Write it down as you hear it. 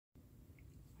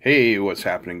Hey, what's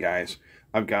happening, guys?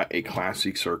 I've got a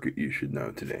classic circuit you should know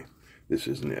today. This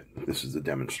isn't it. This is the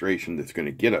demonstration that's going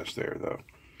to get us there, though.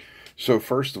 So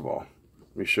first of all,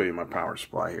 let me show you my power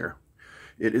supply here.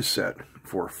 It is set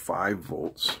for 5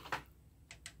 volts.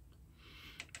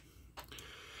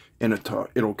 And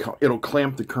it'll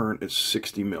clamp the current at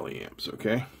 60 milliamps,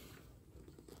 okay?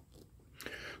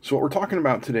 So what we're talking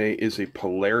about today is a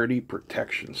polarity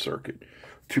protection circuit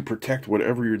to protect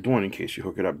whatever you're doing in case you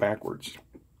hook it up backwards.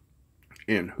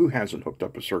 And who hasn't hooked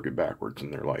up a circuit backwards in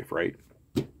their life, right?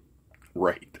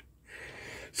 Right.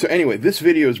 So anyway, this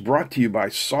video is brought to you by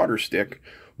Solderstick.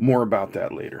 More about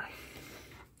that later.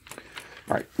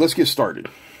 All right, let's get started.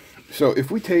 So if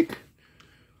we take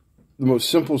the most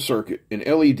simple circuit, an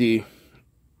LED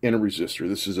and a resistor.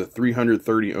 This is a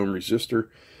 330 ohm resistor.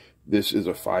 This is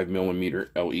a 5 millimeter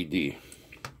LED.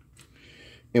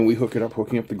 And we hooking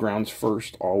up the grounds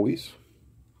first, always.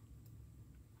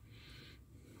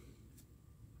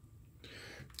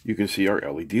 You can see our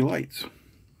LED lights.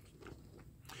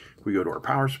 If we go to our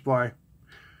power supply,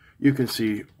 you can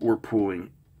see we're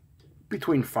pulling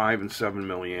between 5 and 7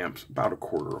 milliamps, about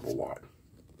 1/4 of a watt.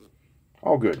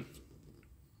 All good.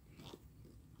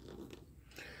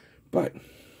 But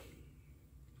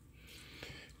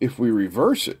if we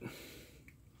reverse it,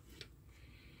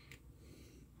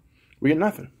 we get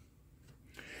nothing.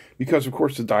 Because, of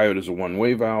course, the diode is a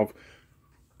one-way valve.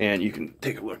 And you can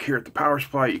take a look here at the power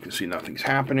supply. You can see nothing's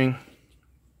happening.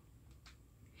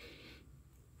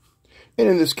 And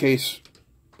in this case,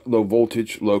 low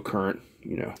voltage, low current,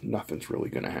 nothing's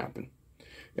really going to happen.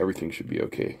 Everything should be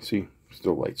okay. See,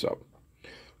 still lights up.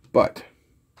 But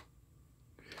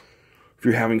if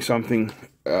you're having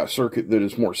a circuit that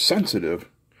is more sensitive,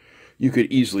 you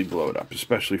could easily blow it up,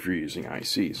 especially if you're using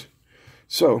ICs.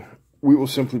 So we will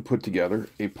simply put together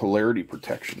a polarity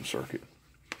protection circuit.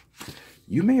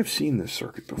 You may have seen this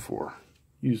circuit before,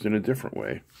 used in a different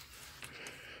way.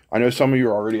 I know some of you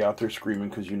are already out there screaming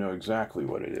because you know exactly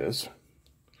what it is.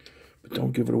 But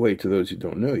don't give it away to those who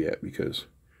don't know yet, because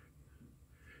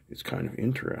it's kind of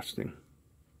interesting.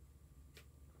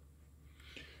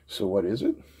 So what is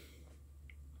it?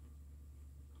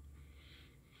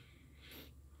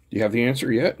 Do you have the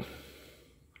answer yet?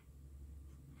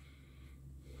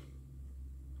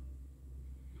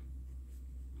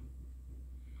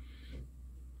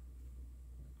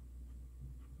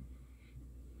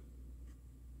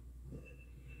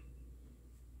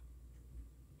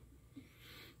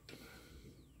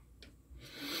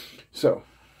 So,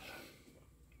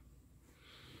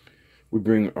 we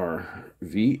bring our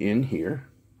V in here,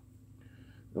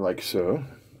 like so.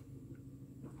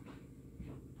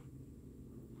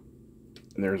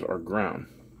 And there's our ground.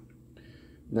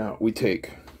 Now, we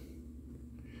take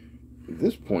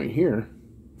this point here,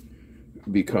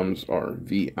 becomes our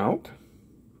V out.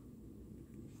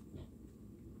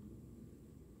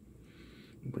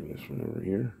 Bring this one over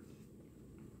here.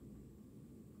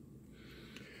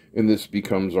 And this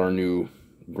becomes our new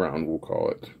ground, we'll call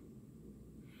it.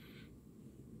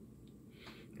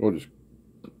 We'll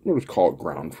just call it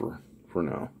ground for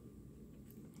now.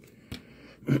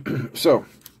 So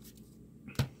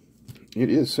it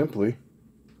is simply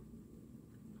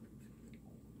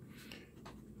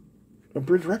a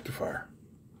bridge rectifier.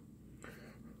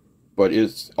 But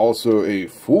it's also a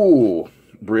full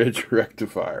bridge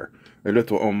rectifier. A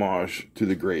little homage to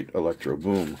the great electro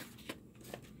boom.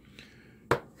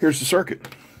 Here's the circuit.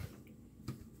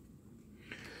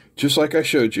 Just like I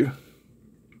showed you,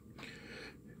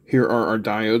 here are our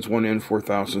diodes,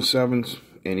 1N4007s.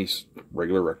 Any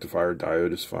regular rectifier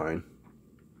diode is fine.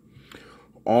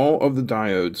 All of the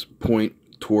diodes point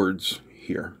towards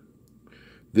here.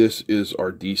 This is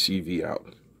our DC V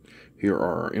out. Here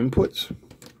are our inputs.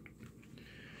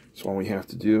 So all we have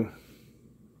to do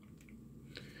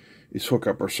is hook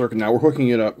up our circuit. Now we're hooking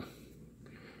it up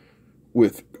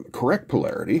with correct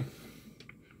polarity.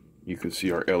 You can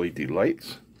see our LED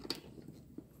lights.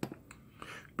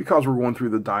 Because we're going through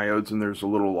the diodes and there's a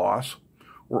little loss,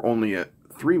 we're only at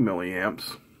 3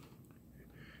 milliamps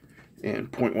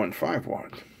and 0.15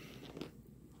 watts.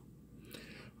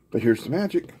 But here's the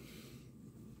magic.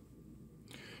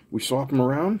 We swap them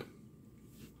around.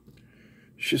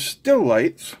 She still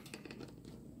lights.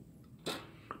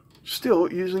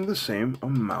 Still using the same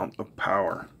amount of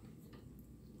power.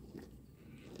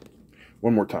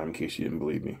 One more time in case you didn't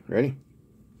believe me. Ready?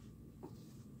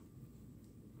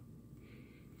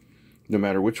 No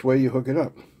matter which way you hook it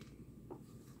up,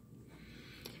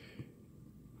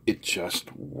 it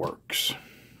just works.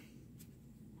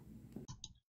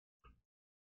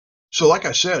 So like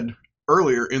I said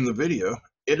earlier in the video,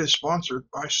 it is sponsored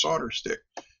by Solderstick.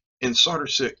 And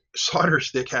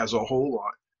Solderstick has a whole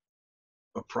lot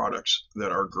of products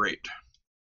that are great.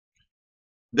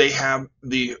 They have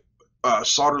the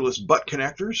solderless butt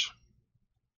connectors.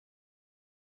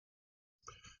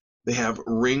 They have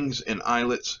rings and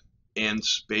eyelets and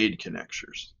spade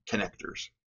connectors.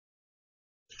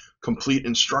 Complete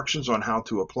instructions on how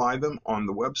to apply them on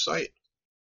the website.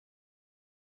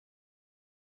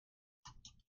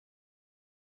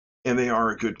 And they are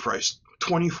a good price,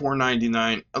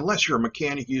 $24.99. Unless you're a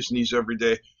mechanic using these every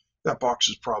day, that box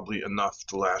is probably enough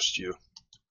to last you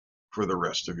for the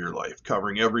rest of your life,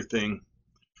 covering everything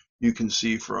you can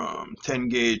see from 10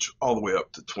 gauge all the way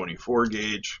up to 24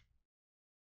 gauge.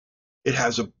 It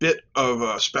has a bit of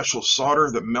a special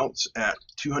solder that melts at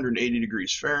 280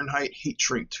 degrees Fahrenheit, heat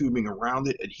shrink tubing around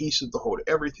it, adhesive to hold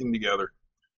everything together.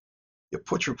 You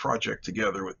put your project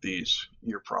together with these,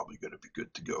 you're probably going to be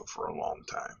good to go for a long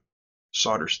time.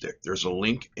 Solderstick, there's a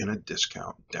link and a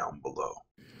discount down below.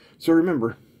 So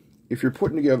remember, if you're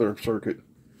putting together a circuit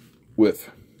with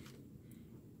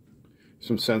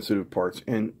some sensitive parts,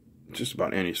 and just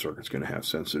about any circuit's going to have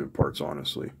sensitive parts,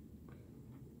 honestly,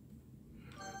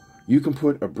 you can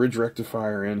put a bridge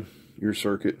rectifier in your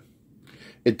circuit.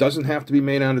 It doesn't have to be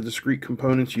made out of discrete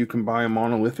components. You can buy a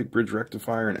monolithic bridge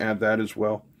rectifier and add that as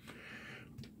well.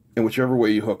 And whichever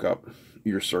way you hook up,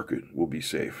 your circuit will be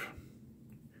safe.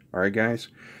 Alright guys,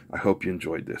 I hope you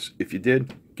enjoyed this. If you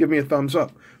did, give me a thumbs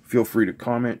up. Feel free to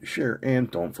comment, share,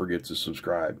 and don't forget to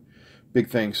subscribe. Big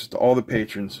thanks to all the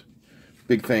patrons.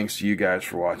 Big thanks to you guys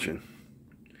for watching.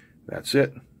 That's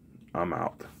it. I'm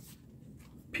out.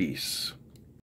 Peace.